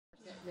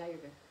Now you're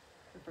good.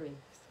 Good for me.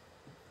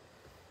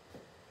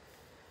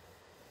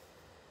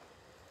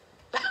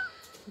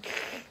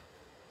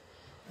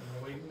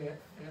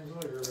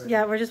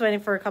 Yeah, we're just waiting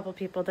for a couple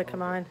people to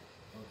come on.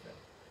 Okay.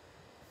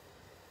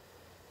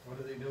 What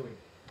are they doing?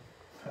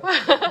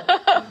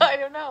 I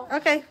don't know.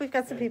 Okay, we've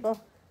got some people.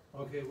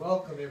 Okay,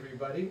 welcome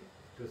everybody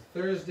to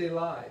Thursday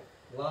Live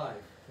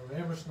from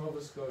Amherst,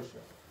 Nova Scotia.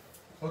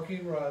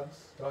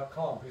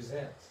 HookingRugs.com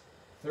presents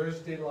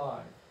Thursday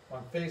Live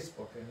on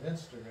Facebook and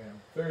Instagram,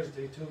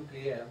 Thursday 2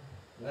 p.m.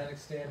 Atlantic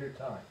Standard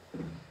Time,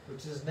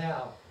 which is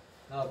now.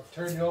 I'll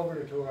turn you over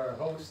to our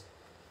host.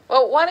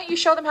 Well, why don't you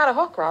show them how to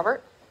hook,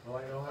 Robert? Oh,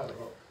 I know how to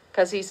hook.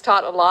 Because he's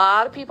taught a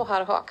lot of people how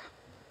to hook.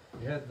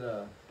 We had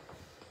the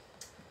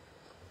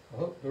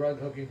rug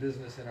hooking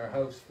business in our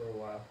house for a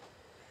while,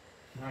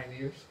 9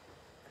 years.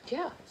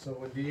 Yeah. So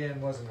when Deanne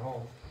wasn't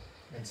home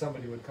and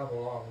somebody would come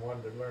along and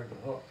wanted to learn to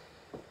hook,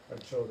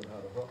 I'd show them how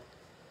to hook.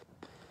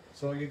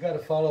 So you got to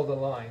follow the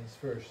lines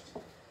first,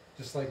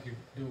 just like you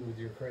do with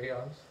your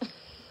crayons.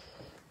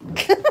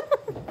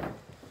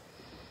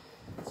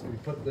 So you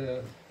put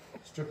the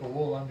strip of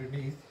wool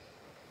underneath,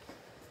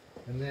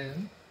 and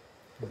then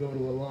you go to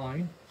a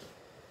line,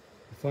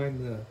 you find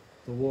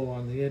the wool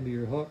on the end of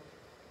your hook,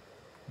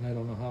 and I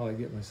don't know how I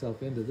get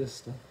myself into this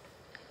stuff,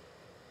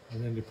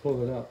 and then you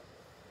pull it up.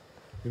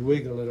 You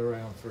wiggle it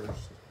around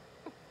first.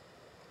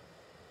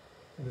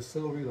 And it's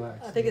so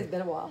relaxing. I think it's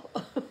been a while.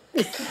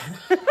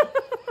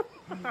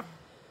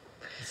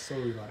 It's so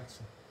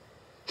relaxing.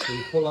 So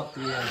you pull up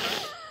the end,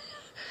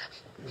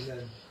 and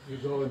then you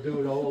go and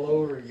do it all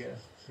over again,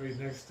 right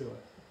next to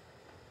it.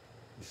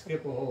 You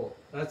skip a hole.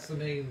 That's the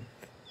main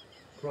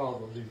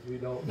problem, if you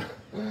don't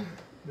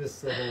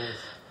miss the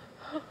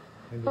holes.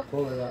 And you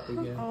pull it up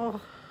again. Oh.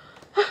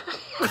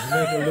 And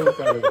make a loop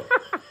out of it.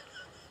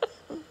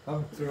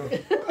 I'm through.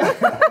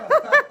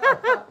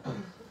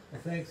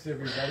 Thanks,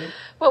 everybody.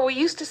 Well, we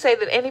used to say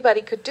that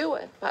anybody could do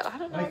it, but I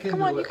don't know.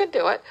 Come on, you can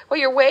do it. Well,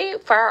 you're way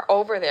far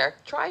over there.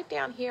 Try it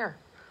down here.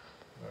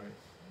 All right.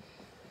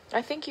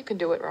 I think you can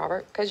do it,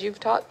 Robert, because you've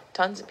taught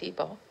tons of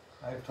people.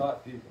 I've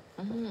taught people.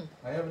 Mm-hmm.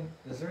 I haven't.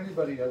 Is there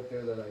anybody out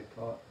there that I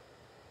taught?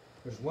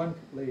 There's one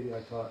lady I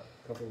taught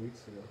a couple of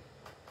weeks ago.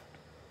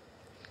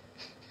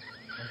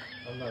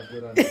 I'm not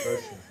good on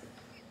impression.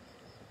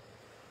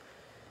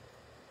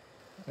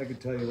 I could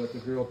tell you what the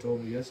girl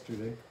told me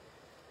yesterday.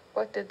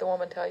 What did the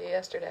woman tell you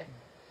yesterday?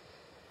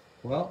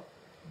 Well,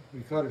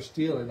 we caught her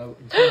stealing out.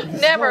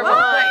 Never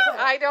mind.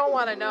 I don't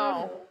want to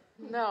know.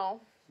 No.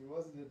 She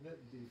wasn't admitting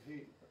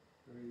defeat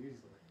very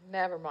easily.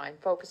 Never mind.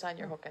 Focus on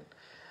your hooking.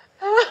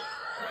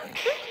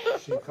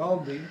 She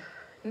called me.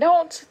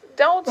 Don't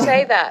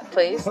say that,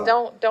 please.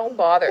 Don't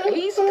bother.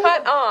 He's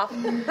cut off.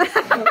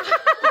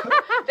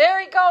 There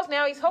he goes.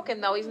 Now he's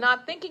hooking, though. He's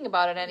not thinking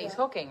about it, and he's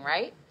hooking,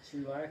 right? It's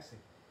relaxing.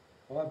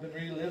 Well, I've been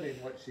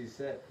reliving what she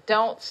said.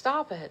 Don't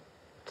stop it,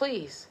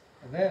 please.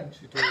 And then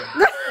she told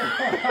me.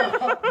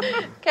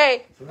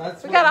 Okay, So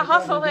we gotta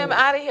hustle him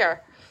out of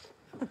here.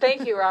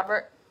 Thank you,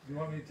 Robert. You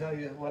want me to tell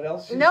you what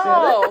else she said?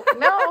 No.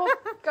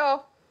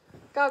 Go.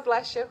 God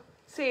bless you.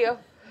 See you.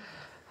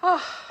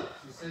 Oh.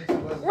 She said she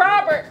wasn't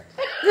Robert.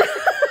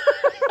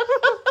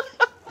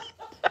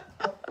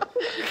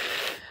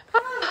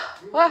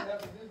 Well,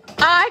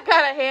 I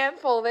got a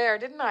handful there,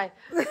 didn't I?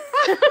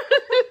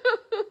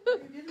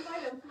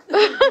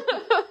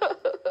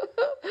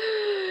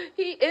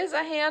 He is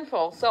a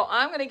handful. So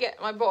I'm going to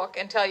get my book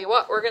and tell you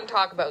what we're going to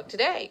talk about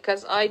today,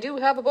 because I do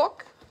have a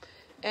book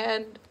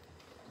and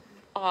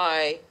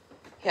I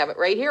have it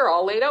right here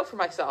all laid out for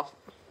myself.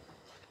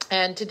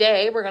 And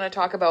today we're going to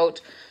talk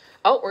about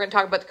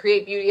the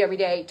Create Beauty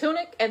Everyday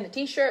tunic and the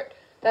t-shirt.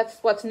 That's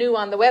what's new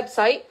on the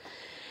website.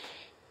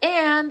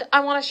 And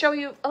I want to show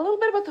you a little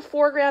bit about the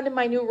foreground in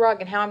my new rug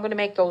and how I'm going to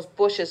make those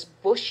bushes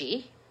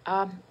bushy.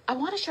 I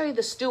want to show you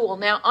the stool.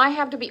 Now, I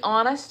have to be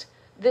honest,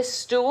 this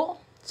stool,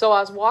 so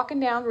I was walking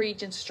down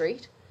Regent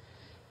Street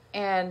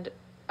and,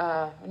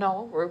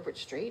 Rupert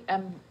Street,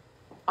 and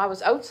I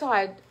was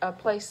outside a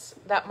place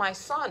that my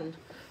son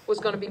was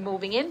going to be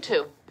moving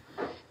into.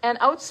 And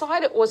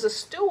outside it was a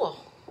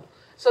stool.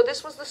 So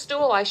this was the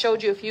stool I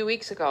showed you a few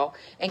weeks ago,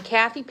 and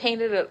Kathy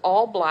painted it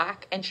all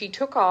black, and she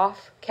took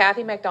off.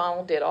 Kathy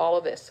McDonald did all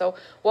of this. So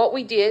what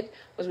we did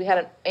was we had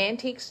an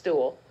antique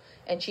stool,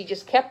 and she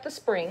just kept the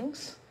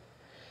springs,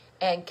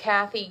 and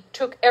Kathy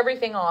took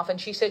everything off,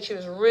 and she said she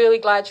was really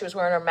glad she was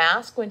wearing her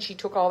mask when she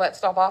took all that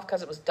stuff off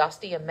because it was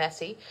dusty and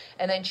messy.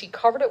 And then she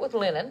covered it with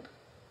linen,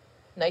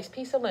 nice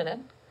piece of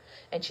linen,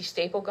 and she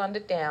staple gunned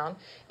it down.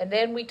 And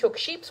then we took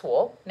sheep's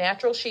wool,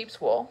 natural sheep's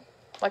wool.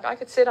 Like, I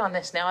could sit on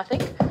this now, I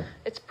think.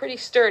 It's pretty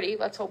sturdy.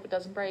 Let's hope it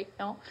doesn't break.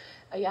 No?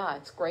 Yeah,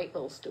 it's a great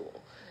little stool.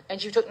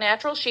 And she took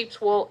natural sheep's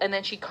wool, and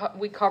then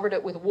we covered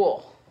it with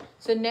wool.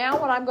 So now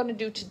what I'm going to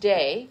do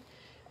today,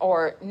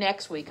 or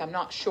next week, I'm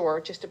not sure,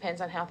 it just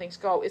depends on how things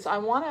go, is I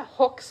want to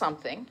hook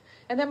something.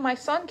 And then my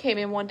son came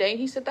in one day, and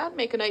he said, that'd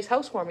make a nice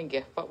housewarming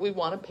gift, but we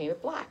want to paint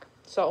it black.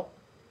 So,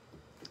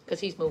 because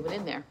he's moving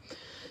in there.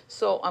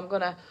 So I'm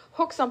going to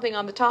hook something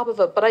on the top of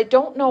it, but I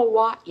don't know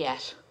what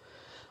yet.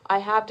 I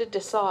have to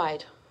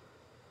decide.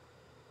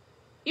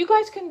 you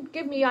guys can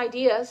give me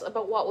ideas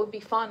about what would be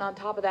fun on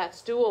top of that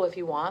stool if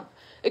you want.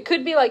 It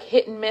could be like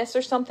hit and miss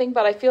or something,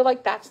 but I feel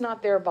like that's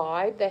not their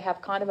vibe. They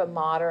have kind of a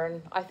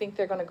modern, I think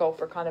they're going to go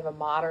for kind of a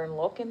modern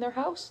look in their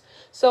house.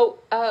 So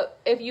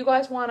if you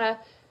guys want to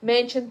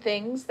mention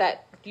things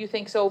that you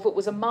think, so if it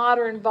was a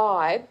modern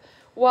vibe,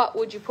 what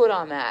would you put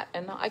on that?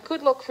 And I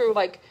could look through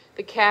like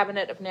the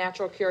cabinet of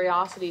natural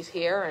curiosities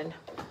here and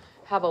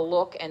have a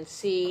look and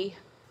see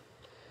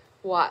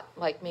what,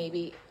 like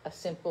maybe a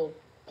simple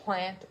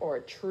plant or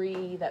a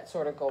tree that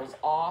sort of goes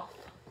off.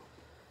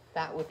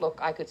 That would look,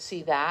 I could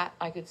see that,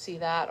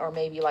 or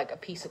maybe like a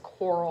piece of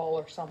coral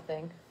or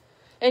something.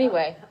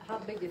 Anyway. How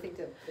big do you think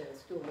the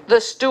stool is?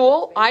 The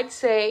stool, I'd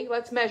say,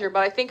 let's measure,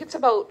 but I think it's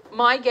about,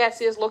 my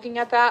guess is, looking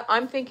at that,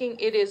 I'm thinking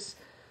it is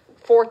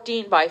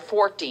 14 by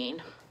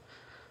 14.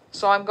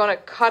 So I'm going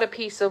to cut a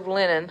piece of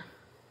linen.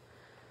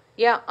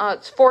 Yeah,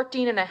 it's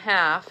 14 and a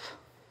half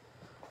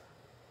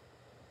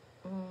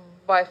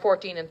by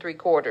 14 and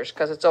 3/4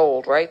 because it's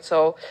old, right?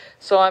 So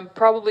I'm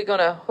probably going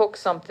to hook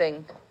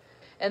something,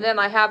 and then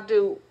I have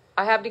to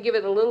give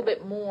it a little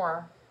bit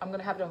more. I'm going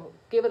to have to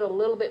give it a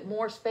little bit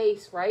more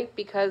space, right?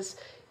 Because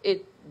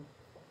it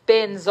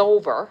bends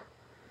over.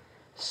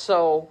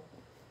 So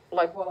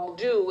like what I'll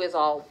do is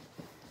I'll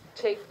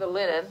take the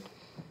linen,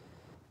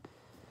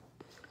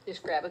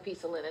 just grab a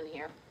piece of linen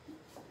here.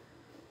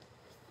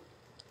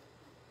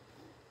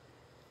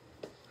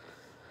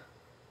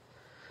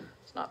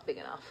 It's not big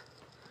enough.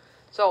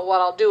 So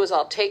what I'll do is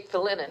I'll take the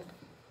linen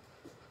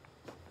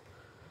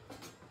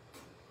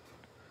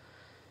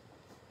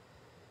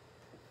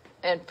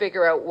and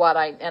figure out what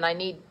I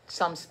need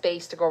some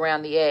space to go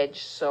around the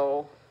edge.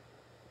 So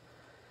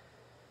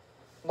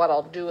what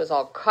I'll do is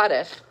I'll cut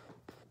it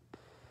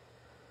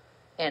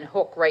and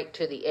hook right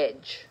to the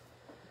edge.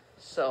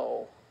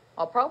 So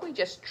I'll probably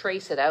just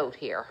trace it out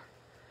here.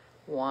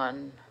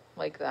 One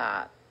like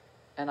that.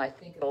 And I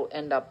think it'll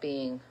end up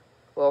being,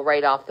 well,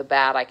 right off the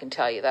bat, I can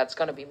tell you that's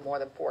going to be more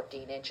than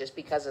 14 inches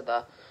because of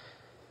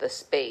the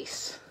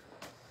space.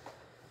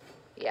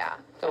 Yeah.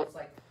 So it's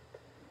like,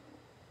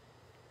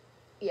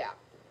 yeah,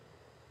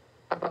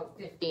 about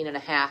 15 and a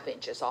half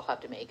inches I'll have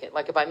to make it.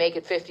 Like if I make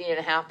it 15 and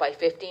a half by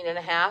 15 and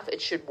a half,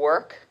 it should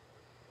work.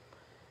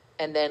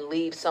 And then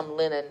leave some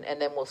linen,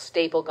 and then we'll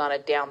staple gun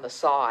it down the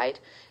side.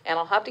 And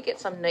I'll have to get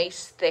some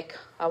nice thick,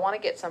 I want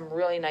to get some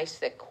really nice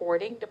thick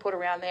cording to put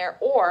around there.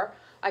 Or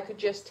I could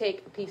just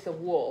take a piece of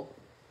wool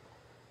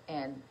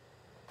and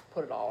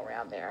put it all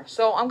around there.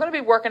 So I'm going to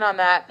be working on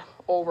that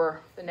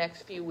over the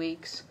next few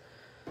weeks.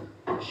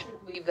 I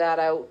should leave that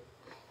out.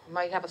 I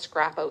might have a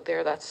scrap out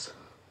there that's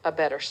a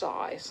better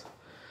size.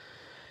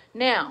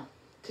 Now,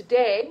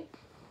 today,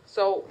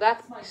 so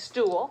that's my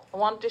stool. I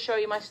wanted to show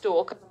you my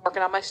stool because I'm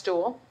working on my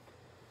stool.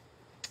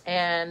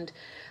 And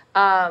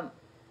I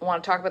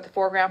want to talk about the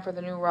foreground for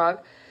the new rug.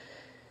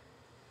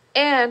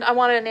 And I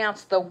want to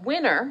announce the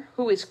winner,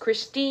 who is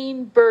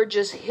Christine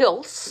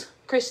Burgess-Hills.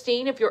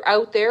 Christine, if you're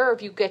out there, or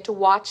if you get to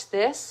watch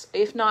this,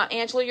 if not,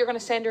 Angela, you're going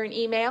to send her an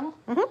email.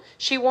 Mm-hmm.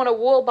 She won a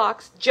wool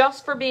box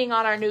just for being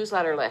on our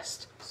newsletter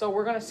list. So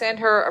we're going to send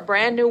her a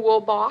brand new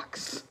wool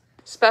box,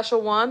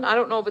 special one. I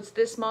don't know if it's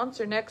this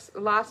month's or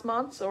last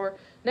month's or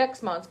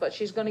next month's, but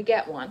she's going to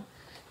get one.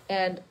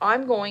 And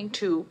I'm going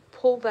to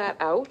pull that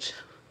out.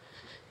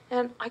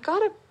 And I got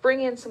to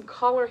bring in some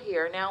color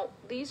here. Now,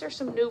 these are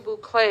some new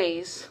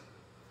bouclés.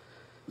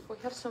 We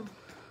have some,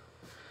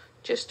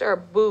 just our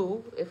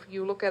boo. If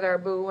you look at our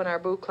boo and our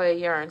bouclé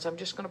yarns, I'm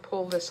just going to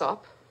pull this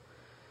up.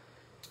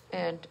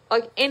 And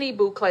like any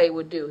bouclé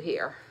would do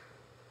here.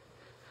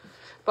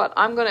 But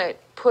I'm going to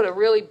put a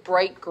really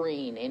bright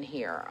green in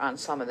here on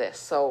some of this.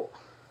 So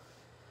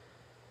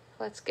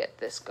let's get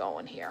this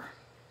going here.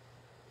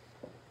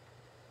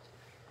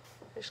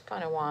 Just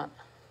kind of want,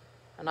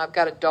 and I've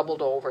got it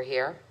doubled over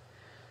here.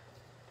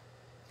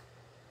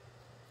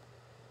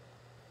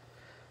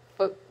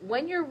 But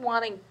when you're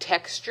wanting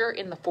texture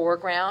in the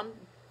foreground,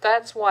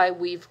 that's why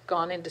we've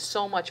gone into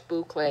so much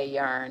bouclé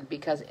yarn,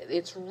 because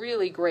it's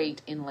really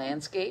great in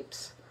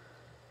landscapes.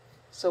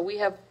 So we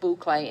have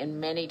bouclé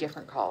in many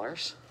different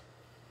colors.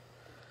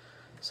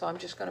 So I'm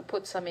just going to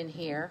put some in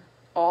here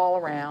all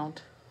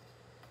around.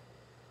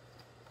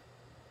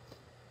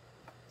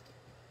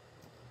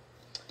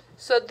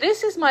 So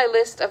this is my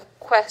list of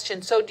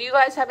questions. So do you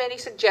guys have any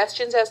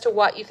suggestions as to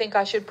what you think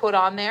I should put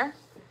on there?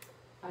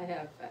 I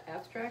have an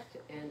abstract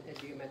and a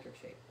geometric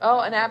shape. Oh,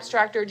 an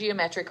abstract or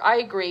geometric. I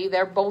agree.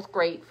 They're both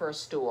great for a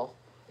stool.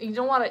 You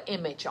don't want an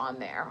image on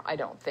there, I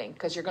don't think,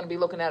 because you're going to be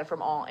looking at it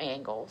from all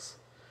angles.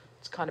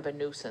 It's kind of a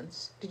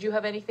nuisance. Did you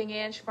have anything,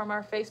 Ange, from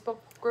our Facebook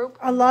group?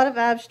 A lot of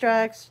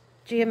abstracts,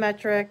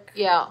 geometric.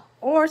 Yeah.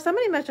 Or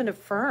somebody mentioned a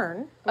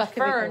fern. A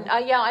fern.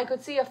 Yeah, I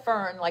could see a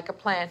fern, like a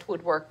plant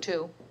would work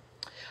too.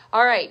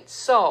 All right,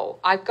 so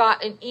I've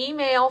got an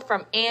email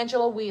from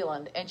Angela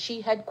Wieland, and she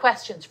had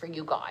questions for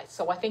you guys.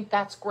 So I think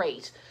that's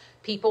great.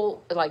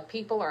 People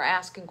are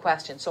asking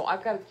questions. So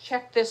I've got to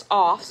check this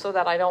off so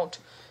that I don't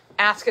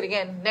ask it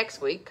again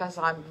next week, because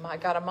I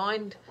got a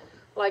mind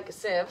like a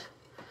sieve.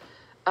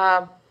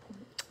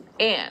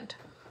 And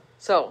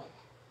so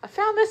I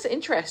found this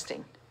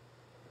interesting.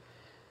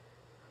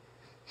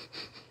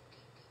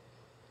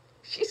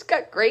 She's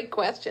got great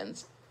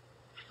questions.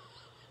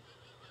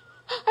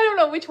 I don't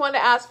know which one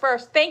to ask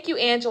first. Thank you,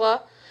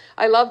 Angela.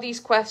 I love these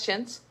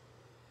questions.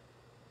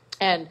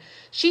 And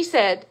she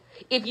said,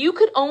 if you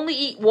could only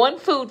eat one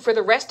food for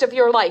the rest of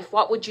your life,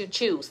 what would you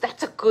choose?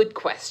 That's a good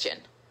question.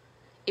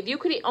 If you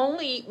could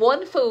only eat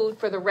one food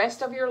for the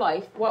rest of your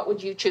life, what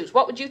would you choose?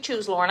 What would you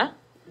choose, Lorna?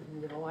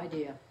 No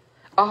idea.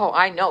 Oh,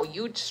 I know.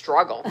 You'd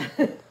struggle.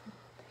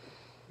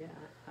 Yeah,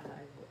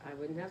 I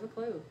wouldn't have a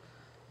clue.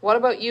 What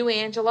about you,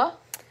 Angela?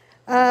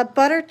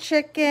 Butter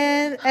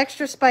chicken,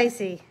 extra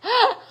spicy.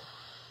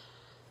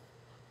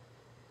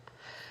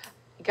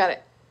 Got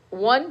it.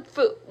 One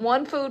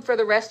food for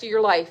the rest of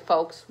your life,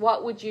 folks.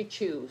 What would you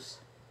choose?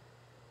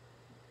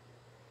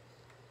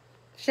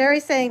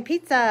 Sherry's saying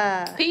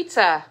pizza.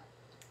 Pizza.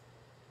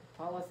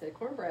 Paula said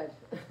cornbread.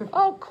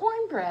 Oh,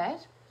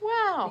 cornbread.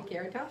 Wow. And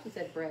Karen Thompson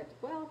said bread.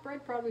 Well,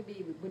 bread probably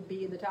would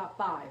be in the top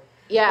 5.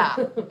 Yeah,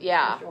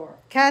 yeah. For sure.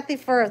 Kathy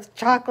Firth,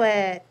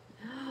 chocolate.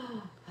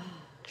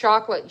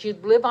 Chocolate.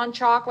 You'd live on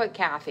chocolate,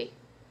 Kathy.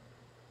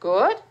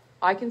 Good.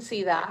 I can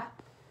see that.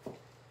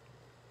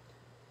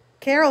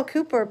 Carol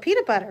Cooper,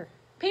 peanut butter.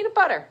 Peanut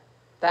butter.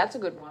 That's a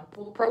good one.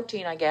 Full of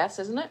protein, I guess,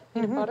 isn't it?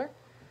 Peanut butter.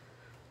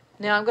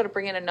 Now I'm going to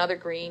bring in another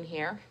green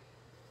here.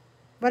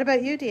 What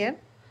about you, Deanne?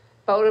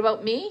 But what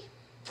about me?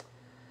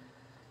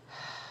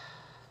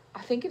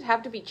 I think it'd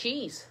have to be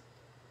cheese.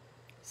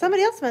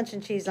 Somebody else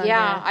mentioned cheese on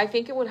Yeah, there. I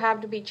think it would have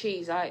to be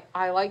cheese. I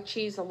like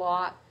cheese a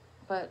lot,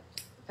 but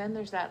then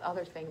there's that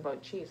other thing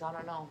about cheese. I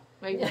don't know.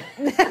 Maybe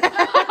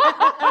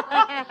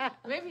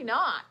maybe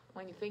not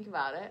when you think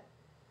about it.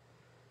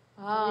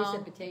 Somebody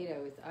said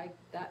potatoes.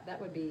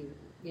 That would be,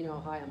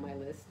 high on my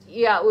list.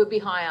 Yeah, it would be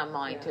high on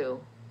mine Yeah.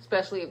 too,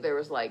 especially if there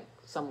was like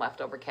some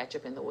leftover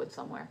ketchup in the woods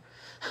somewhere.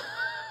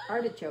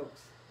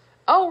 Artichokes.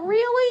 Oh,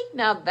 really?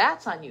 Now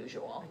that's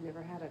unusual. I've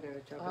never had an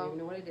artichoke. I Oh. don't even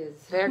know what it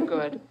is. They're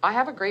good. I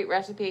have a great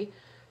recipe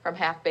from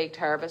Half Baked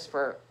Harvest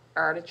for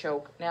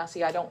artichoke. Now,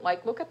 see, I don't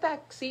like, look at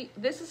that. See,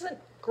 this is a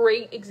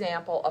great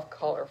example of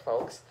color,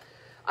 folks.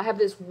 I have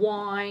this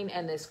wine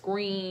and this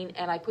green,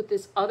 and I put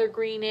this other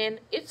green in.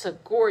 It's a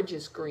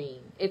gorgeous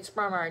green. It's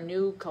from our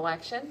new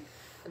collection,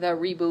 the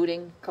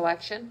rebooting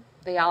collection,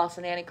 the Alice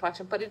and Annie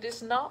collection, but it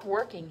is not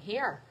working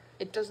here.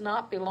 It does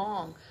not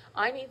belong.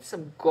 I need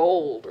some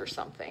gold or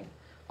something.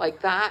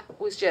 Like that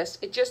was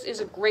it just is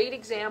a great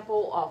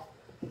example of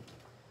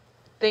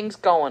things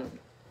going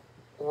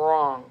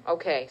wrong.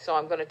 Okay, so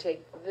I'm going to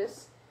take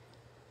this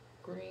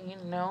green.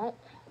 No.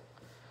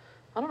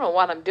 I don't know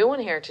what I'm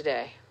doing here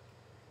today.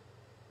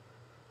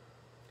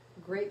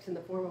 Grapes in the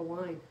form of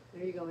wine.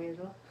 There you go,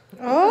 Angela.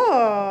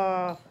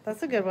 Oh,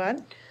 that's a good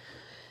one.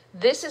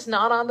 This is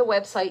not on the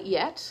website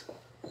yet,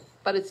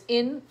 but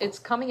it's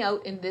coming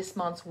out in this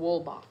month's wool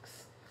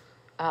box.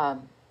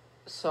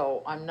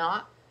 So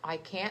I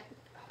can't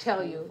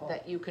tell you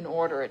that you can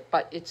order it,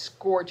 but it's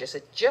gorgeous.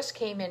 It just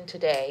came in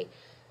today,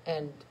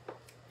 and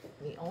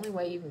the only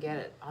way you can get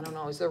it, I don't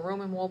know, is there room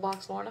in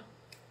Woolbox, Lorna?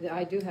 Yeah,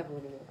 I do have a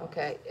little.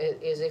 Okay,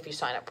 is if you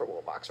sign up for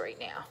Woolbox right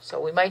now. So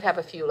we might have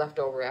a few left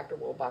over after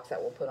Woolbox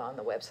that we'll put on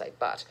the website,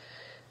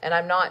 and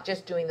I'm not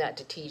just doing that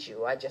to tease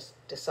you. I just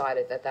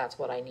decided that that's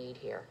what I need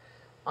here.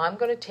 I'm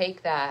going to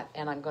take that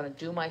and I'm going to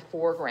do my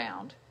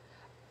foreground.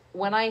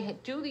 When I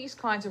do these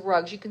kinds of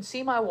rugs, you can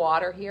see my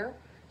water here.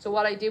 So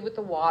what I did with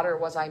the water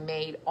was I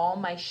made all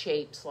my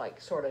shapes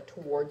like sort of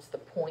towards the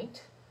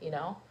point,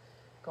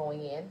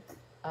 going in.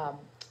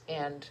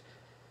 And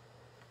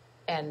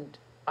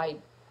I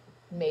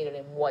made it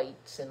in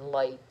whites and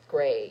light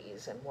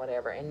grays and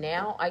whatever. And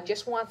now I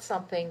just want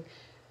something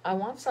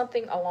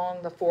along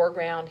the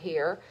foreground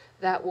here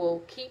that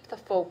will keep the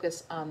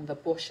focus on the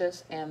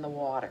bushes and the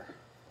water.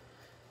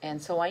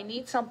 And so I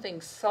need something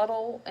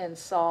subtle and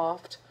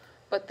soft,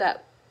 but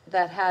that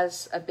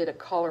has a bit of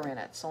color in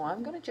it. So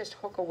I'm going to just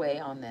hook away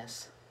on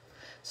this.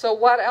 So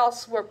what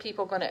else were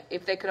people going to,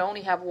 if they could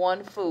only have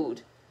one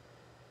food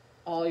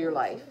all your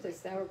life? There's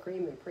sour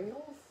cream and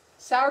Pringles.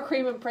 Sour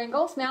cream and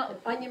Pringles. Now, And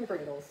onion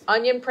Pringles.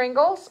 onion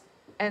Pringles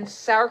and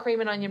sour cream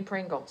and onion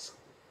Pringles.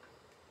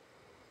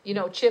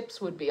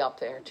 Chips would be up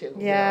there too.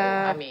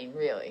 Yeah. Really. I mean,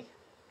 really.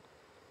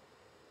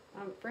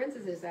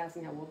 Francis is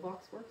asking how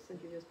Woolbox works,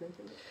 since you just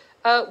mentioned it.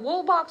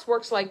 Woolbox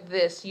works like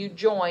this. You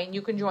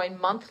can join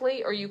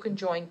monthly or you can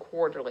join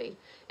quarterly.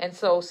 And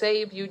so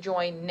say if you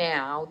join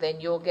now, then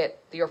you'll get,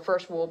 your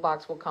first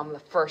Woolbox will come the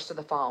first of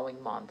the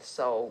following month.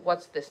 So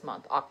what's this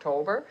month?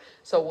 October.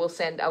 So we'll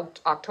send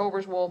out,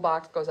 October's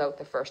Woolbox goes out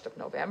the 1st of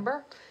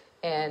November.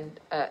 And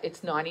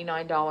it's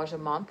 $99 a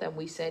month. And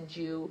we send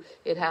you,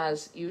 it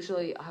has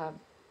usually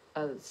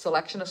a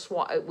selection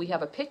of, we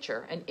have a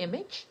picture, an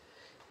image,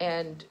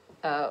 and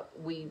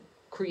we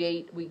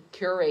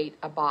curate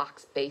a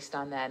box based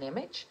on that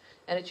image,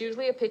 and it's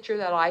usually a picture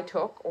that I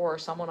took or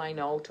someone I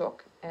know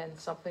took, and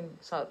something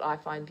so I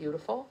find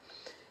beautiful.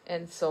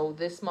 And so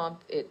this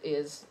month it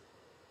is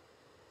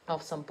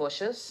of some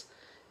bushes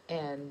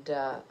and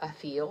a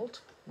field,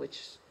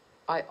 which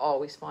I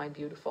always find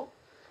beautiful,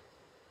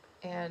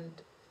 and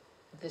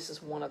this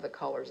is one of the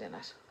colors in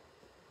it.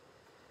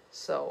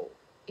 So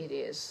it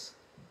is.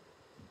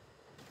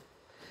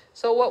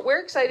 So what we're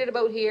excited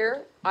about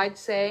here, I'd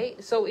say,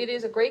 so it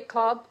is a great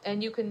club,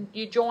 and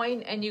you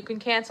join and you can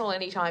cancel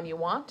anytime you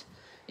want.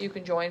 You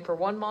can join for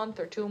 1 month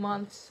or 2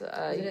 months.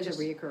 It is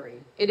a reoccurring.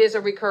 It is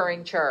a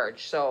recurring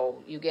charge,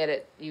 so you get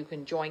it. You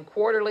can join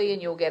quarterly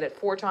and you'll get it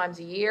 4 times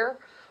a year,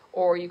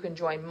 or you can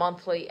join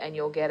monthly and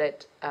you'll get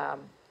it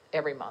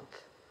every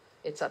month.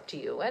 It's up to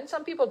you. And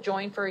some people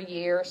join for a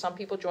year, some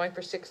people join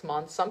for 6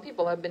 months, some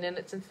people have been in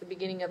it since the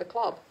beginning of the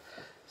club.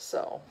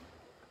 So.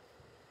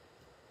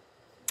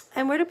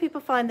 And where do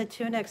people find the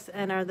tunics,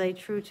 and are they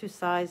true to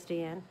size,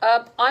 Deanne?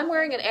 I'm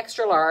wearing an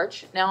extra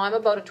large. Now I'm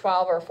about a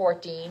 12 or a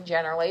 14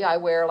 generally. I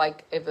wear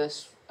like,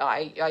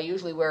 I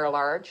usually wear a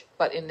large,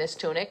 but in this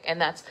tunic,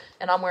 and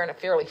I'm wearing it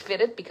fairly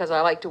fitted because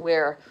I like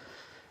to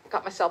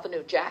got myself a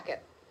new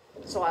jacket.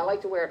 So I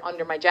like to wear it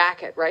under my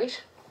jacket, right?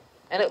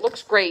 And it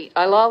looks great.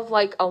 I love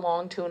like a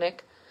long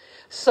tunic.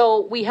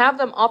 So we have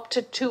them up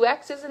to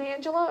 2X, isn't it,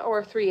 Angela,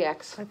 or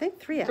 3X? I think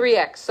 3X.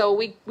 3X. So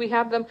we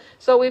have them.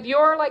 So if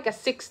you're like a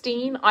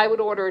 16, I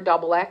would order a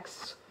double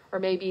X or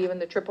maybe even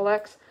the triple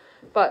X.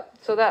 But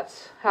so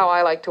that's how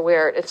I like to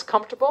wear it. It's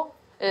comfortable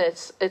and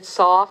it's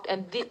soft.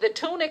 And the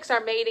tunics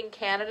are made in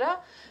Canada.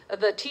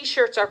 The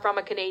T-shirts are from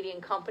a Canadian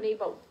company,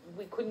 but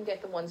we couldn't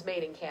get the ones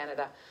made in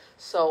Canada.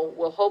 So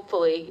we'll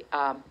hopefully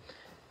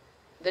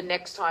the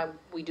next time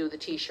we do the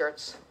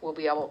T-shirts,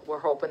 we're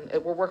hoping,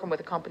 we're working with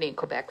a company in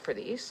Quebec for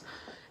these.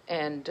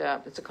 And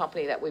it's a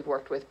company that we've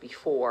worked with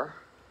before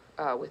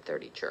with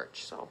 30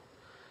 Church. So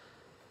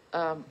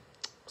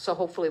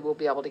hopefully we'll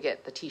be able to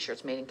get the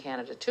T-shirts made in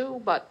Canada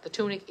too. But the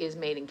tunic is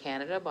made in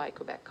Canada by a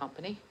Quebec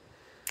company.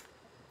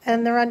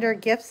 And they're under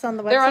gifts on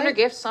the website? They're under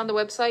gifts on the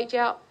website,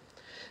 yeah.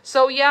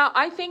 So yeah,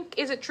 I think,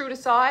 is it true to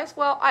size?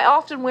 Well, I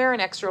often wear an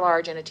extra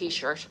large in a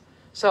T-shirt.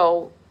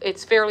 So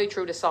it's fairly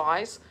true to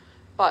size.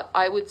 But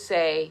I would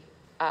say,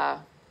 I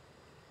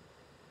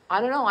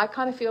don't know, I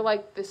kind of feel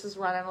like this is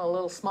running a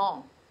little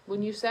small.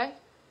 Wouldn't you say?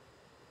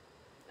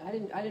 I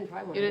didn't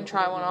try one. You didn't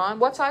try one on?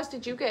 What size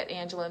did you get,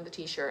 Angela, in the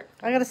T-shirt?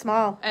 I got a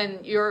small. And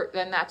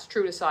then that's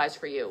true to size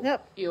for you?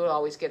 Yep. You would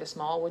always get a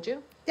small, would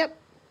you? Yep.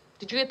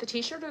 Did you get the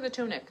T-shirt or the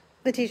tunic?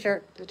 The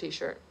T-shirt. The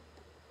T-shirt.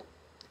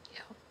 Yeah.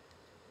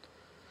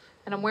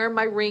 And I'm wearing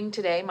my ring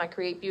today, my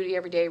Create Beauty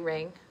Everyday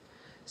ring.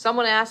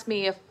 Someone asked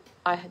me if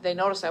they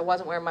noticed I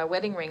wasn't wearing my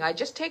wedding ring. I'd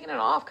just taken it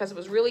off because it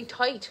was really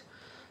tight.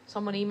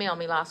 Someone emailed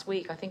me last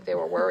week. I think they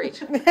were worried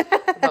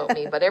about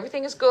me, but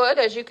everything is good,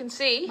 as you can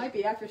see. Might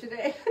be after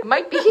today. It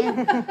might be.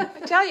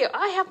 I tell you,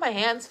 I have my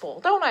hands full,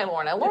 don't I,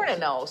 Lorna? Lorna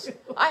knows.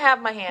 I have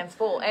my hands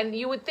full, and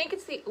you would think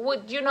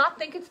would you not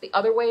think it's the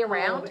other way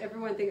around? Oh,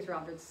 everyone thinks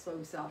Robert's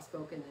so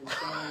soft-spoken and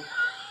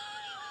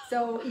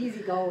so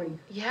easygoing.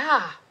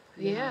 Yeah.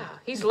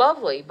 He's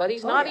lovely, but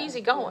he's not yeah.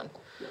 easygoing.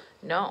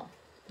 No,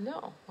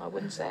 I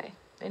wouldn't say.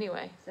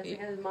 Anyway. He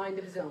has a mind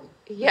of his own.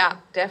 Yeah,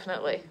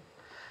 definitely.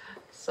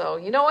 So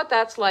you know what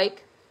that's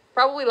like?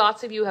 Probably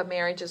lots of you have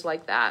marriages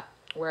like that,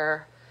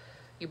 where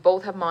you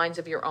both have minds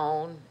of your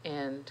own,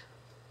 and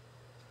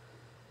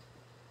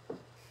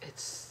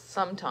it's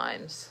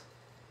sometimes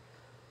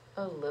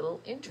a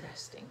little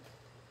interesting.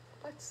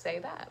 Let's say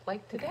that,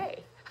 like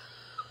today.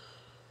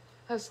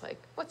 I was like,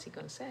 what's he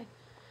going to say?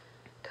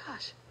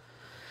 Gosh.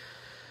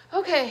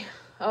 Okay.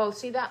 Oh,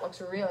 see, that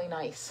looks really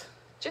nice.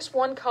 Just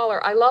one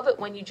color. I love it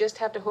when you just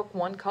have to hook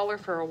one color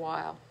for a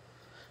while.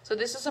 So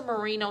this is a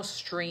merino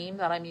stream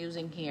that I'm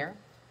using here.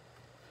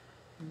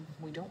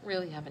 We don't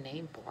really have a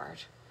name for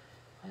it.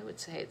 I would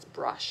say it's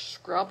brush,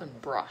 scrub and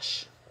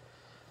brush.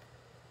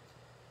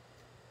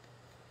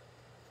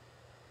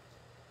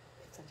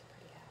 It's such a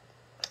pretty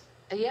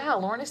hat. Yeah,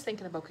 Lorna's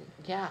thinking about,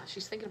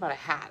 she's thinking about a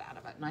hat out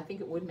of it, and I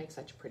think it would make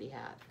such a pretty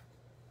hat.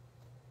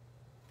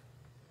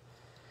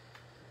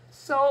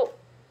 So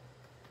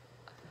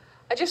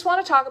I just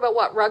want to talk about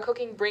what rug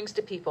hooking brings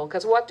to people,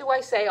 because what do I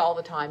say all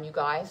the time, you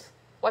guys?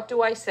 What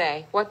do I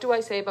say? What do I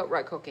say about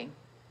rug hooking?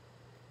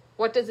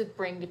 What does it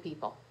bring to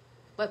people?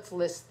 Let's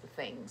list the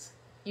things.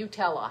 You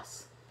tell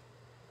us.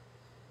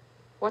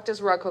 What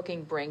does rug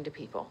hooking bring to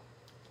people?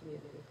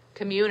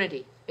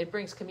 Community. It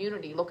brings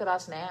community. Look at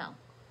us now.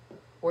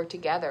 We're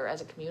together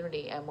as a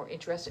community, and we're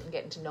interested in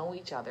getting to know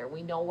each other.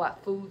 We know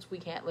what foods we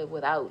can't live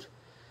without.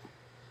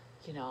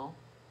 You know.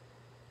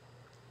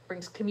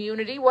 Brings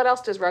community. What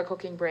else does rug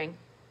hooking bring?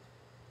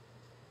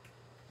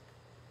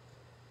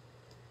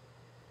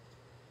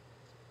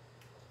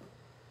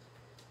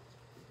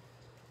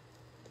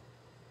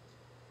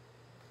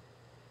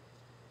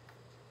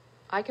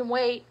 I can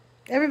wait.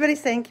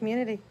 Everybody's saying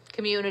community.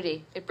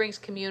 Community. It brings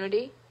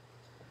community.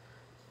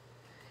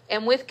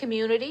 And with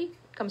community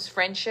comes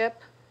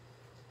friendship.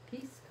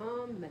 Peace,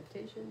 calm,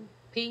 meditation.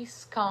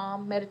 Peace,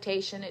 calm,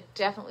 meditation. It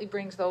definitely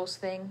brings those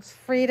things.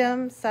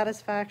 Freedom,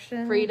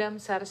 satisfaction. Freedom,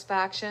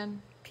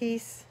 satisfaction.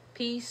 Peace.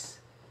 Peace.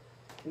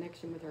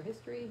 Connection with our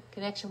history.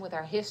 Connection with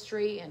our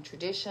history and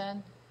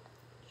tradition.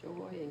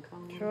 Joy and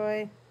calm.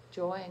 Joy.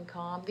 Joy and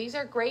calm. These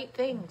are great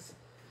things.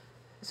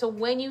 So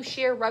when you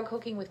share rug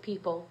hooking with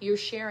people, you're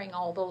sharing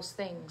all those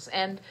things.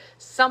 And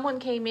someone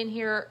came in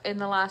here in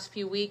the last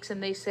few weeks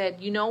and they said,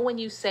 you know, when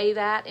you say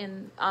that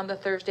on the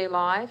Thursday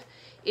Live,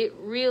 it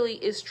really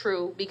is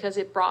true because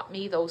it brought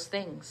me those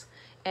things.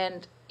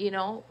 And, you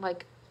know,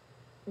 like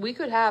we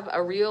could have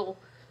a real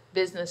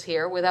business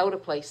here without a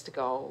place to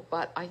go,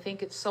 but I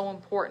think it's so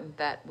important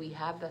that we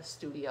have the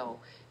studio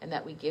and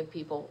that we give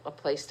people a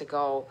place to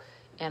go.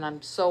 And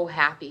I'm so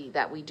happy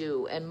that we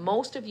do. And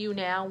most of you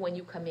now, when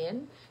you come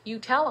in, you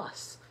tell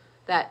us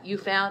that you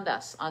found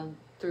us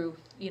through,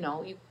 you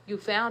know, you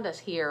found us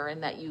here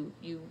and that you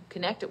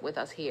connected with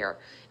us here.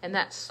 And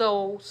that's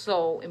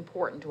so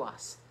important to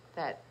us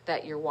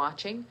that you're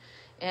watching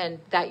and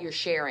that you're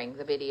sharing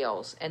the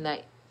videos and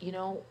that, you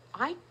know,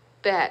 I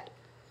bet,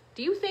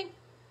 do you think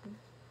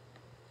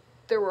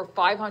there were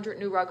 500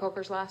 new rug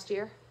hookers last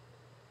year?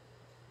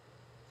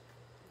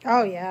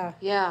 Oh, yeah.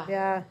 Yeah.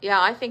 Yeah.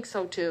 Yeah, I think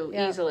so too,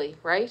 Yeah. easily,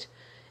 right?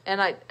 And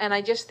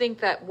I just think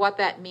that what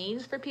that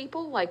means for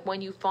people, like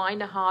when you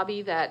find a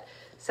hobby that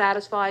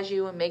satisfies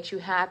you and makes you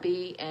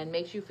happy and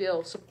makes you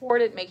feel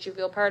supported, makes you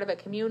feel part of a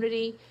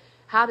community,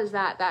 how does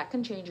that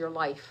can change your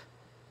life,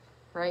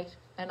 right?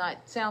 And it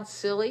sounds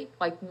silly,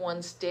 like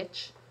one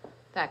stitch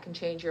that can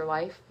change your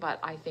life, but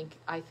I think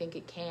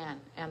it can,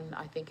 and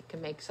I think it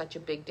can make such a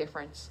big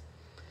difference.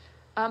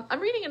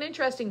 I'm reading an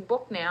interesting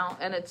book now,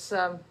 and it's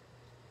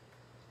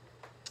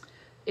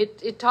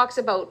it talks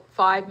about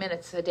 5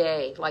 minutes a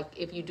day. Like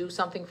if you do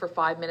something for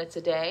 5 minutes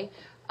a day,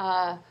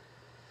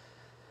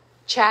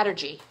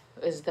 Chatterjee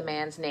is the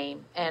man's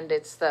name, and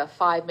it's the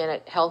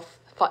 5-minute health.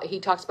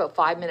 He talks about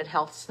 5-minute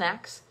health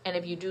snacks, and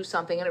if you do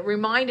something, and it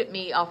reminded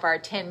me of our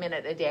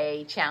 10-minute a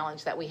day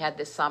challenge that we had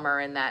this summer,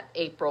 and that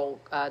April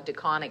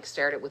DeConnick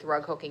started with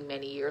rug hooking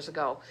many years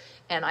ago.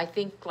 And I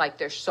think like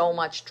there's so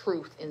much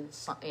truth in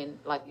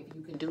like if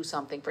you can do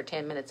something for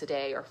 10 minutes a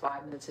day or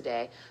 5 minutes a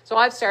day. So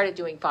I've started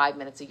doing 5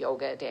 minutes of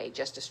yoga a day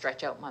just to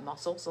stretch out my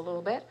muscles a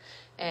little bit,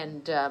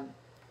 and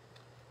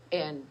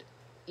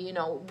you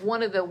know,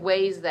 one of the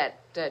ways that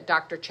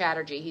Dr.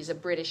 Chatterjee, he's a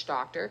British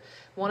doctor,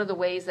 one of the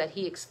ways that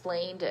he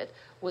explained it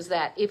was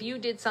that if you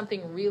did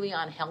something really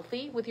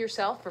unhealthy with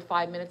yourself for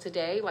 5 minutes a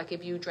day, like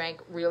if you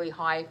drank really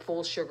high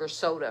full sugar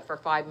soda for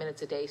 5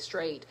 minutes a day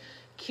straight,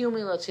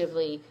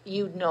 cumulatively,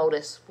 you'd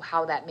notice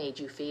how that made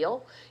you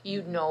feel.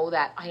 You'd know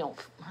that,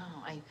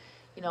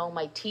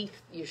 my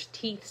teeth, your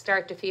teeth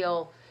start to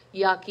feel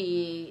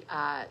yucky.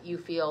 You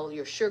feel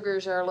your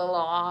sugars are a little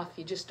off.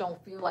 You just don't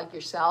feel like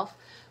yourself.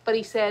 But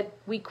he said,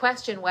 we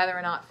question whether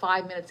or not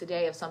 5 minutes a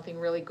day of something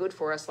really good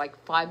for us, like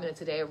 5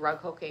 minutes a day of rug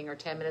hooking or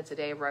 10 minutes a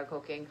day of rug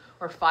hooking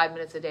or 5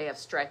 minutes a day of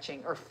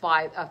stretching or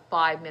a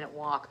 5-minute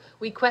walk.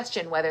 We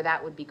question whether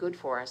that would be good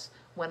for us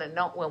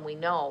when we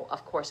know,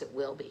 of course, it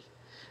will be.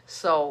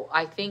 So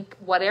I think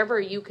whatever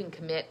you can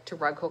commit to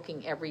rug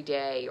hooking every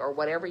day, or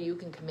whatever you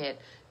can commit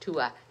to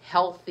a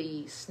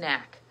healthy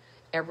snack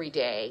every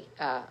day,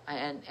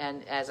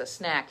 and as a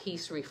snack,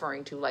 he's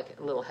referring to like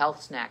little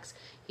health snacks.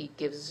 He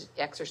gives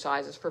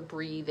exercises for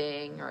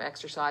breathing or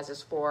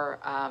exercises for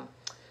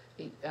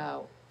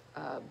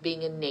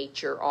being in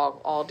nature,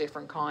 all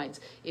different kinds.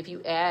 If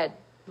you add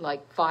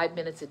like 5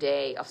 minutes a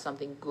day of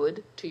something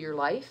good to your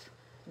life,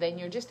 then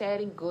you're just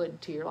adding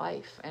good to your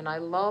life. And I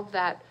love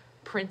that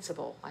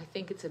principle. I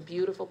think it's a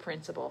beautiful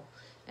principle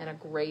and a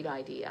great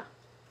idea.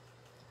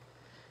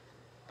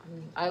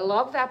 I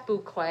love that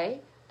boucle,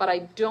 but I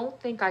don't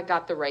think I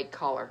got the right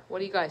color. What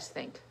do you guys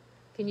think?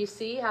 Can you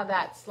see how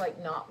that's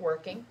like not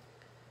working?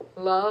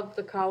 Love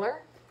the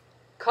color.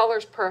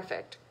 Color's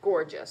perfect,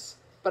 gorgeous,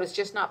 but it's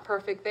just not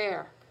perfect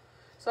there.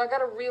 So I got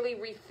to really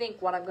rethink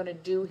what I'm going to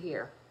do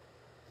here.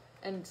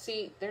 And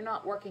see, they're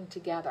not working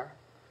together.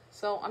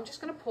 So I'm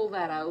just going to pull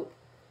that out.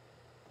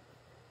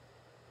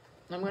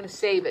 I'm going to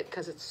save it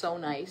because it's so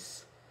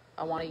nice.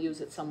 I want to use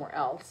it somewhere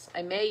else.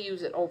 I may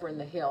use it over in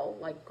the hill,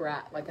 like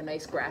a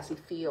nice grassy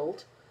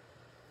field.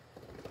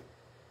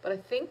 But I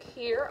think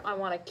here I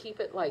want to keep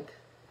it like,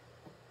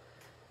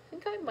 I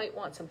think I might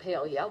want some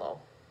pale yellow.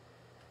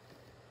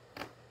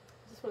 I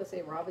just want to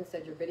say, Robin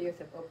said your videos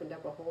have opened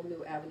up a whole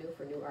new avenue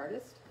for new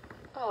artists.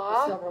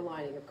 Aww. The silver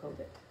lining of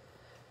COVID.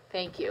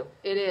 Thank you.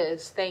 It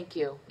is. Thank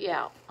you.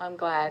 Yeah, I'm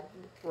glad.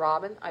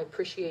 Robin, I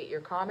appreciate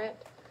your comment.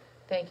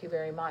 Thank you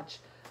very much.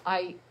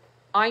 I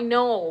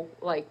know,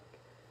 like,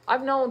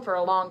 I've known for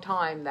a long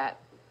time that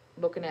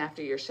looking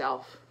after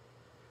yourself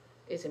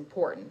is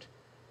important.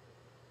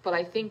 But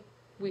I think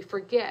we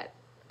forget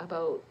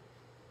about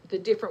the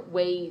different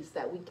ways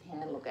that we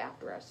can look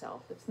after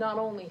ourselves. It's not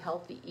only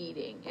healthy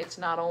eating. It's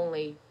not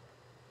only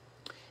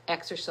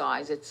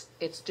exercise.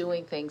 It's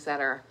doing things that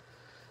are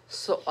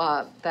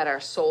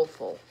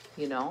soulful,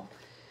 you know.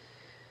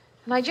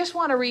 And I just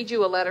want to read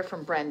you a letter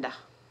from Brenda.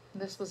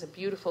 This was a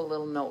beautiful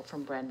little note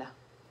from Brenda.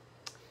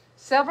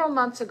 Several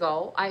months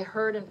ago, I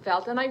heard and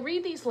felt, and I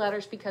read these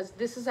letters because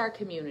this is our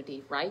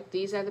community, right?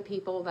 These are the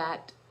people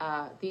that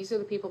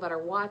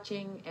are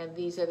watching, and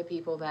these are the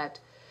people that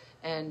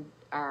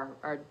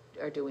are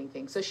doing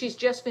things. So she's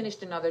just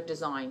finished another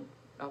design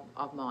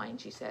of mine,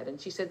 she said. And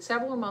she said,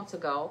 several months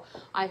ago,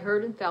 I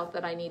heard and felt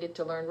that I needed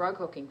to learn rug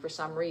hooking for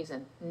some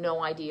reason.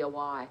 No idea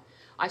why.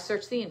 I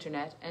searched the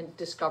internet and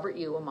discovered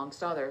you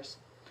amongst others.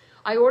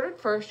 I ordered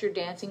first your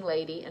dancing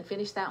lady and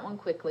finished that one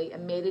quickly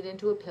and made it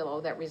into a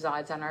pillow that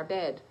resides on our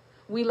bed.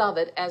 We love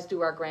it, as do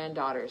our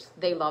granddaughters.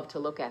 They love to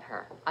look at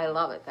her. I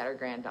love it that our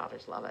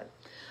granddaughters love it.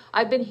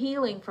 I've been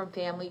healing from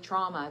family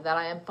trauma that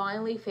I am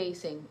finally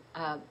facing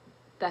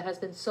that has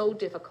been so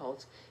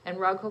difficult, and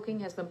rug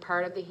hooking has been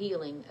part of the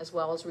healing as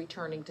well as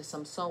returning to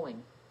some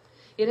sewing.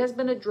 It has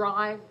been a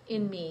drive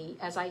in me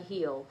as I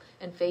heal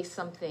and face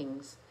some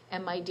things,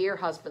 and my dear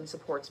husband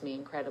supports me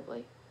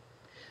incredibly.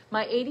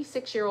 My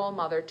 86-year-old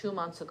mother 2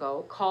 months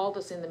ago called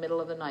us in the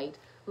middle of the night,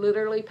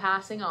 literally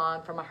passing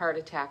on from a heart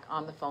attack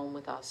on the phone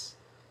with us.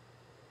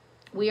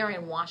 We are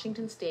in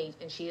Washington State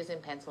and she is in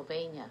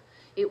Pennsylvania.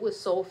 It was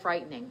so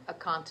frightening, a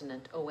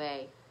continent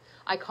away.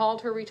 I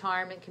called her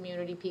retirement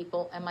community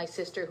people and my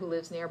sister who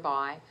lives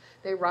nearby.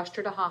 They rushed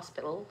her to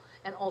hospital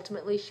and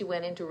ultimately she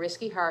went into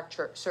risky heart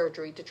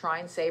surgery to try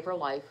and save her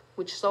life,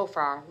 which so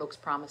far looks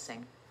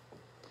promising.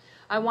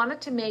 I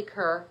wanted to make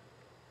her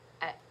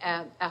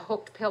a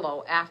hooked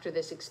pillow after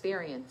this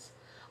experience.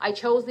 I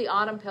chose the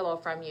autumn pillow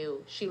from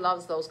you. She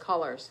loves those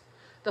colors.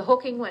 The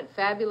hooking went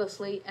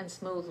fabulously and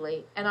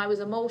smoothly, and I was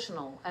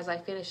emotional as I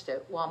finished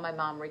it while my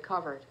mom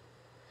recovered.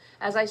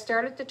 As I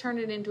started to turn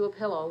it into a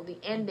pillow, the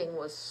ending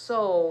was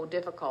so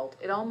difficult.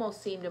 It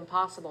almost seemed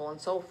impossible and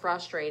so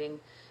frustrating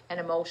and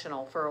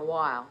emotional for a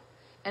while.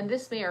 And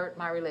this mirrored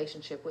my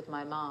relationship with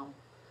my mom.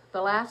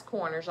 The last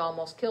corners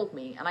almost killed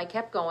me, and I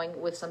kept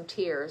going with some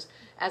tears,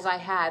 as I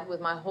had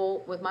with my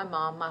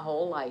mom my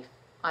whole life.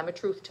 I'm a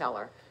truth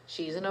teller.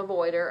 She's an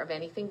avoider of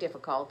anything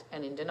difficult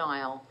and in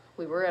denial.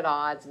 We were at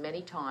odds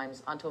many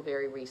times until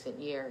very recent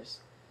years.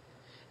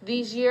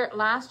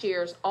 Last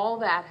years, all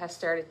that has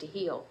started to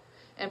heal.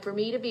 And for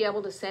me to be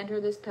able to send her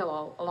this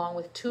pillow, along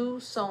with 2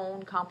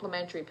 sewn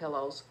complimentary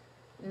pillows,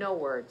 no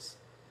words.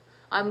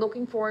 I'm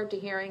looking forward to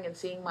hearing and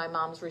seeing my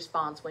mom's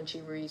response when she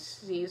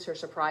receives her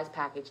surprise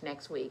package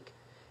next week.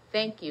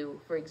 Thank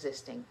you for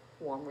existing.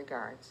 Warm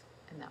regards.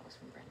 And that was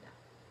from Brenda.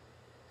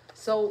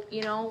 So,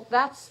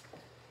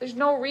 there's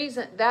no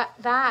reason.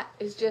 That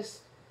is just,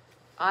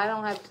 I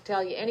don't have to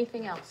tell you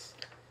anything else.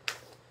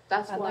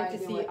 That's why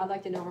I'd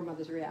like to know her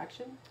mother's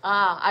reaction.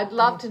 I'd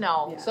love to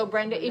know. Yeah. So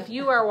Brenda, if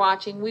you are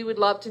watching, we would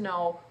love to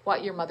know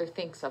what your mother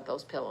thinks of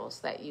those pillows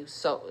that you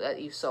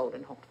sewed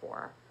and hooked for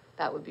her.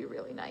 That would be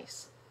really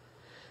nice.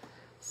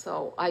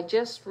 So I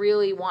just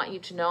really want you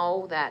to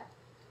know that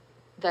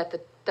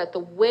the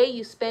way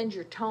you spend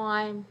your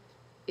time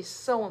is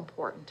so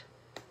important,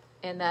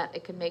 and that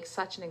it can make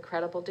such an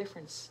incredible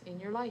difference in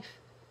your life.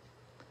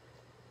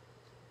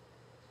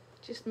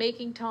 Just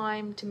making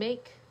time to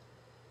make.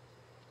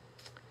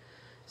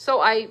 So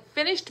I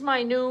finished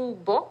my new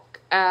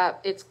book.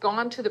 It's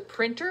gone to the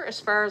printer as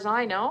far as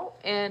I know,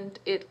 and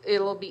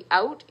it'll be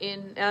out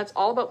and it's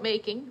all about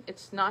making.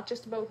 It's not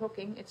just about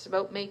hooking, it's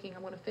about making.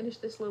 I'm going to finish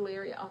this little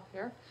area up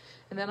here,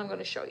 and then I'm going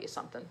to show you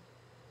something.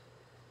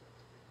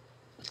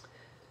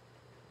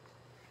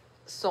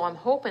 So I'm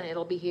hoping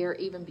it'll be here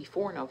even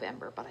before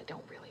November, but I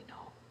don't really know.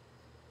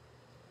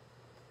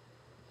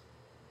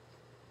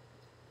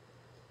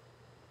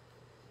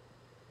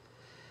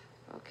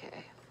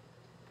 Okay.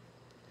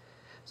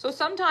 So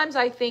sometimes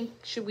I think,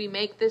 should we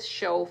make this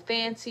show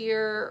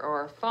fancier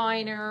or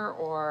finer,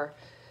 or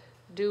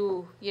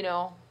do,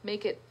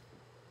 make it,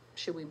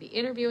 should we be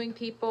interviewing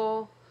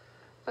people?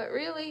 But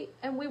really,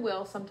 and we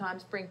will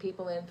sometimes bring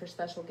people in for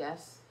special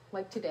guests.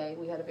 Like today,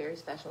 we had a very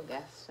special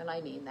guest, and I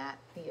mean that.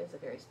 He is a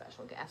very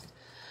special guest.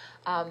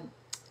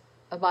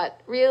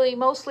 But really,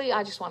 mostly,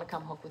 I just want to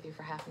come hook with you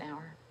for half an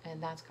hour.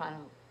 And that's kind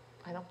of,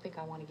 I don't think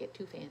I want to get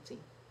too fancy.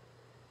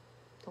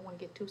 Don't want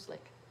to get too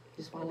slick.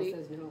 Just want to be.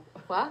 Paula says no.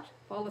 What?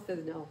 Paula says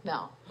no.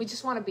 No, we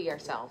just want to be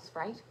ourselves,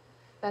 right?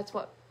 That's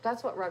what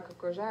rug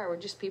hookers are. We're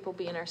just people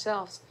being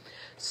ourselves.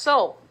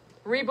 So,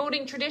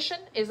 Rebooting Tradition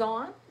is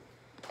on,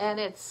 and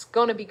it's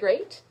going to be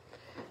great.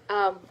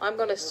 I'm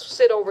going to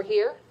sit over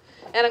here,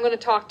 and I'm going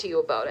to talk to you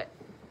about it.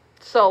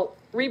 So,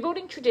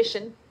 Rebooting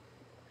Tradition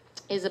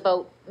is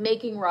about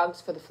making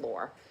rugs for the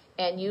floor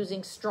and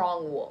using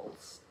strong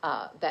wools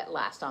that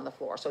last on the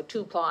floor. So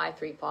 2-ply,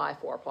 3-ply,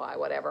 4-ply,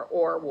 whatever,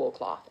 or wool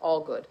cloth,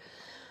 all good.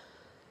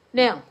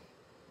 Now,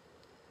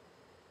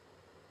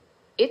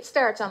 it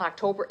starts on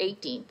October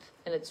 18th,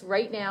 and it's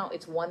right now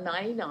it's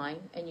 $199,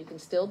 and you can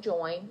still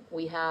join.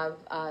 We have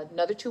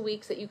another 2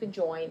 weeks that you can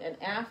join,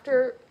 and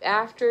after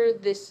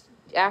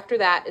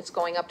that, it's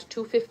going up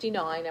to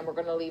 $259, and we're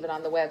going to leave it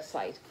on the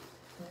website.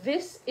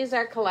 This is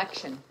our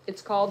collection.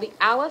 It's called the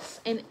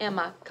Alice and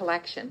Emma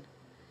collection.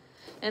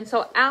 And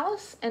so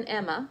Alice and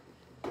Emma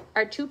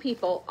are 2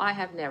 people I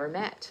have never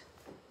met,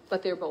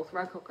 but they're both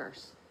rug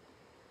hookers.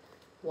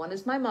 One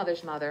is my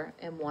mother's mother,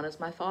 and one is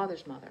my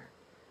father's mother.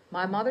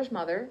 My mother's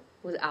mother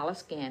was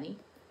Alice Ganney.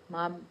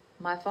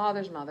 My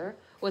father's mother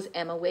was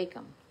Emma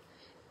Wakeham.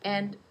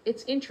 And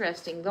it's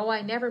interesting, though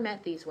I never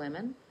met these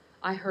women,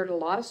 I heard a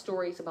lot of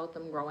stories about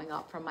them growing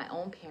up from my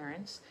own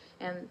parents,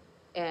 and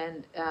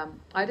And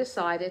I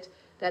decided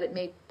that it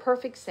made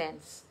perfect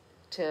sense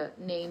to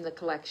name the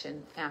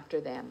collection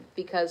after them,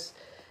 because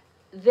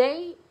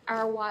they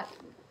are what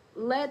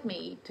led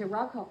me to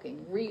rug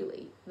hooking,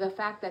 really. The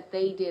fact that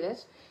they did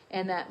it,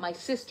 and that my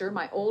sister,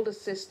 my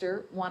oldest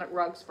sister, wanted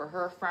rugs for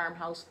her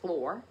farmhouse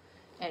floor.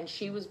 And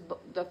she was,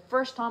 the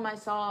first time I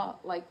saw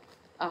like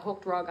a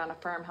hooked rug on a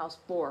farmhouse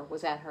floor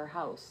was at her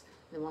house.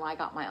 And when I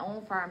got my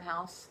own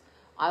farmhouse,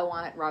 I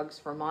wanted rugs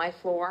for my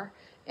floor.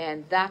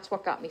 And that's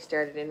what got me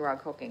started in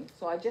rug hooking.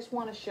 So I just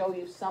want to show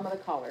you some of the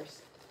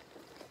colors.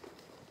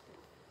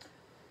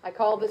 I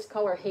call this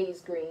color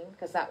haze green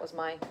because that was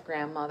my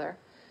grandmother.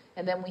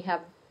 And then we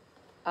have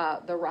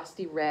the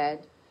rusty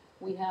red.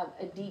 We have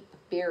a deep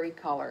berry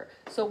color.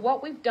 So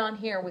what we've done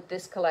here with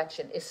this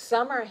collection is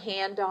some are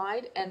hand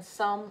dyed and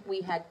some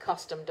we had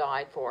custom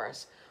dyed for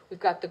us. We've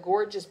got the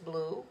gorgeous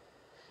blue,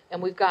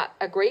 and we've got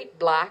a great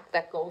black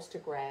that goes to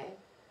gray.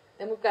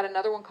 Then we've got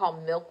another one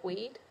called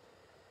milkweed.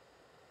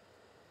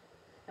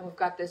 And we've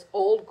got this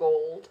old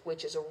gold,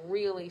 which is a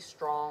really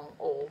strong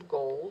old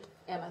gold,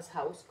 Emma's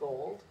house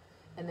gold.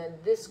 And then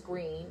this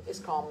green is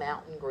called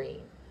mountain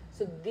green.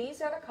 So these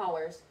are the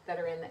colors that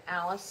are in the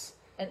Alice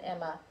and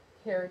Emma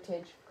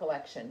Heritage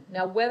Collection.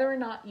 Now, whether or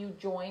not you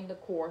join the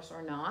course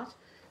or not,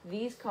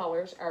 these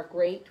colors are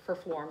great for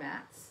floor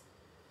mats.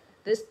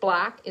 This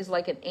black is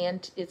like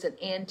it's an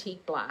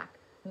antique black.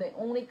 And they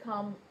only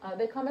come,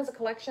 they come as a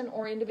collection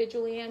or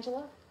individually,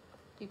 Angela?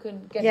 You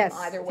can get them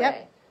either way.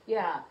 Yep.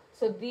 Yeah.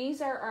 So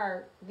these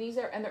are,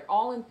 and they're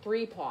all in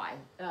 3-ply,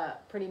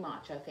 pretty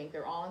much. I think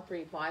they're all in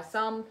 3-ply.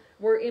 Some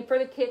for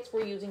the kits,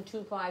 we're using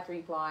 2-ply,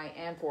 3-ply,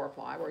 and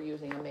 4-ply. We're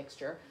using a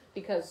mixture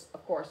because,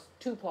 of course,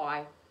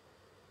 2-ply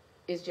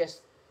is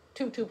just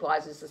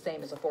 2-plies is the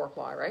same as a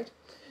 4-ply, right?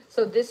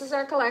 So this is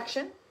our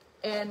collection,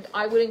 and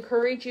I would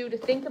encourage you to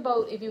think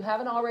about, if you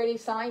haven't already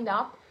signed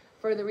up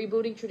for the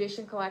Rebooting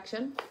Tradition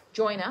collection,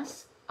 join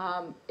us.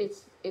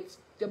 It's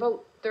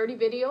about 30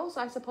 videos,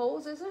 I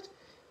suppose, is it?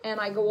 And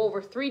I go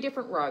over 3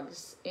 different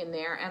rugs in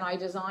there, and I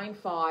design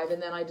 5,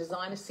 and then I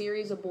design a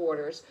series of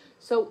borders.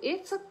 So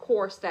it's a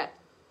course that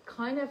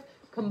kind of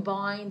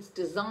combines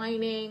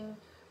designing,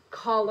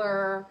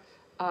 color,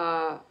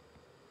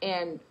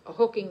 and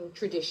hooking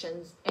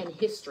traditions and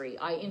history.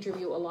 I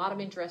interview a lot of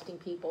interesting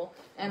people,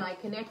 and I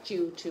connect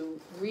you to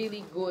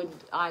really good,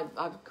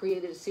 I've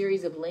created a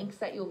series of links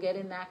that you'll get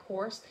in that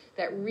course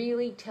that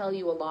really tell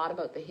you a lot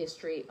about the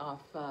history of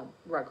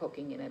rug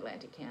hooking in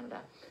Atlantic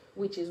Canada,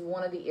 which is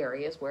one of the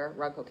areas where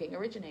rug hooking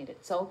originated.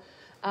 So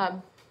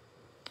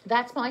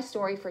that's my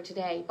story for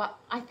today. But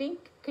I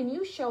think, can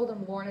you show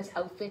them Lorna's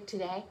outfit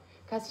today?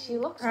 Because she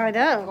looks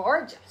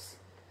gorgeous.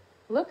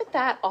 Look at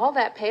that, all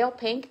that pale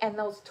pink and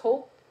those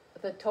taupe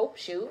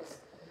shoes.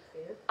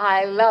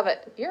 I love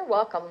it. You're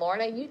welcome,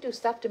 Lorna. You do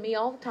stuff to me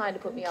all the time to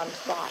put me on the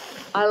spot.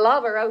 I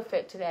love her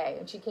outfit today.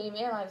 And she came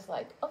in, I was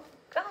like, oh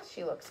gosh,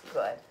 she looks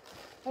good.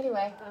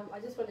 Anyway. I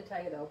just want to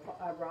tell you though,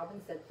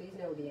 Robin said, please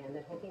know, Deanne,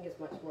 that hooking is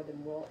much more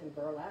than wool and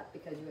burlap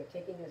because you are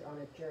taking us on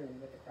a journey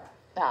with the craft.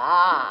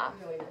 Ah,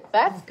 Really nice.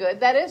 that's good.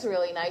 That is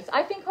really nice.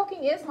 I think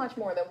hooking is much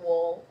more than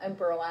wool and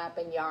burlap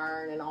and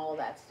yarn and all of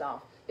that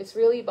stuff. It's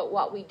really about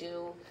what we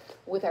do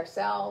with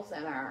ourselves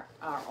and our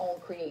own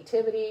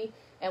creativity,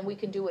 and we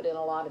can do it in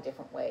a lot of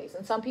different ways.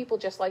 And some people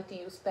just like to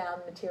use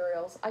found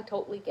materials. I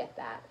totally get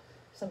that.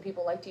 Some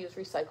people like to use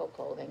recycled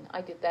clothing.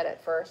 I did that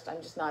at first.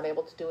 I'm just not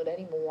able to do it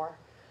anymore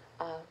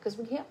because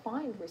we can't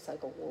find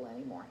recycled wool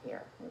anymore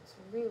here. It's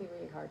really,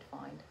 really hard to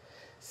find.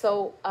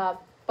 So,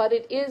 but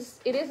it is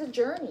a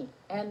journey,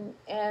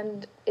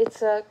 and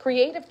it's a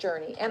creative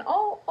journey. And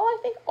I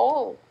think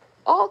all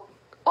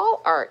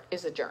art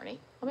is a journey.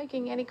 I'm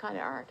making any kind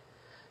of art.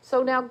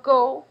 So now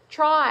go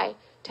try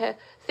to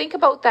think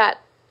about that,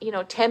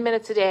 10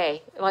 minutes a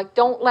day. Like,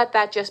 don't let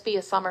that just be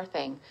a summer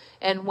thing.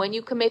 And when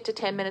you commit to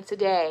 10 minutes a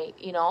day,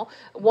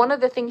 one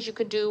of the things you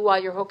can do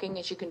while you're hooking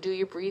is you can do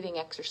your breathing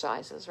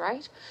exercises,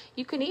 right?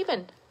 You can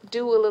even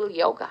do a little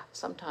yoga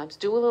sometimes.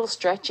 Do a little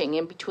stretching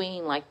in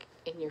between, like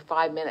in your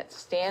 5 minutes.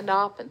 Stand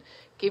up and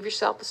give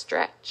yourself a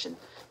stretch and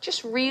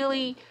just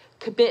really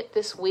commit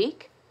this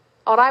week.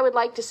 What I would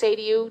like to say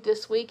to you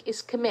this week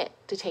is commit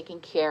to taking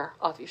care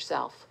of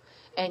yourself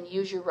and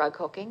use your rug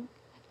hooking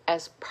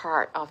as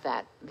part of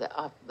that,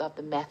 of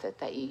the method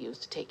that you use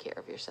to take care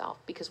of yourself.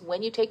 Because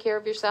when you take care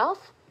of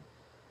yourself,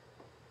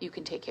 you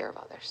can take care of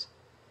others.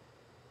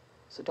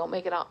 So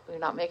we're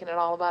not making it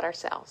all about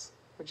ourselves.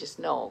 We just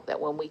know that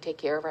when we take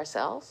care of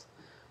ourselves,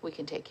 we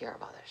can take care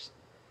of others.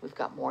 We've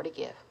got more to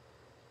give.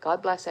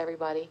 God bless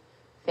everybody.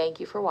 Thank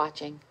you for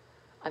watching.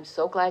 I'm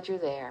so glad you're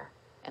there,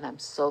 and I'm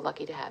so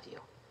lucky to have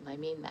you. And I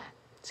mean that.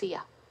 See ya.